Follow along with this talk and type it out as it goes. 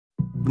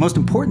most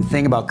important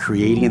thing about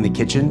creating in the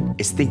kitchen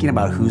is thinking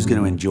about who's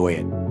gonna enjoy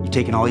it. You're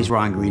taking all these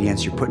raw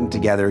ingredients, you're putting it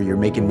together, you're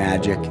making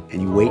magic,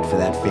 and you wait for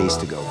that face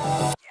to go.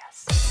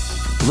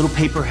 Yes. A little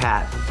paper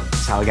hat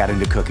is how I got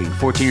into cooking.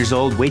 14 years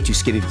old, way too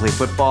skinny to play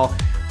football,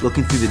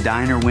 looking through the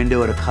diner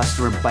window at a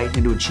customer, biting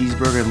into a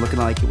cheeseburger and looking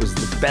like it was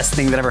the best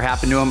thing that ever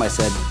happened to him. I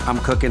said, I'm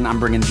cooking,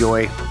 I'm bringing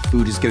joy.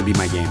 Food is gonna be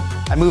my game.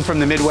 I moved from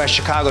the Midwest,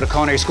 Chicago, to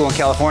culinary school in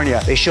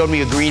California. They showed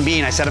me a green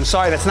bean. I said, I'm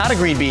sorry, that's not a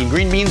green bean.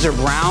 Green beans are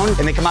brown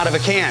and they come out of a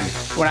can.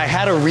 When I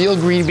had a real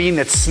green bean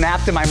that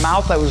snapped in my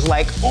mouth, I was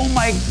like, oh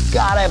my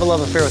God, I have a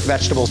love affair with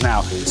vegetables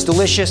now. It's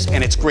delicious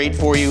and it's great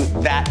for you.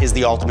 That is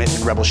the ultimate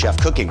in Rebel Chef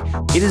cooking.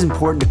 It is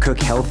important to cook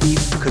healthy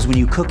because when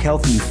you cook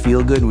healthy, you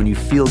feel good. When you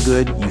feel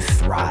good, you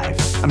thrive.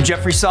 I'm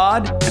Jeffrey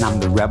Saad and I'm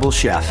the Rebel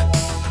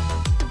Chef.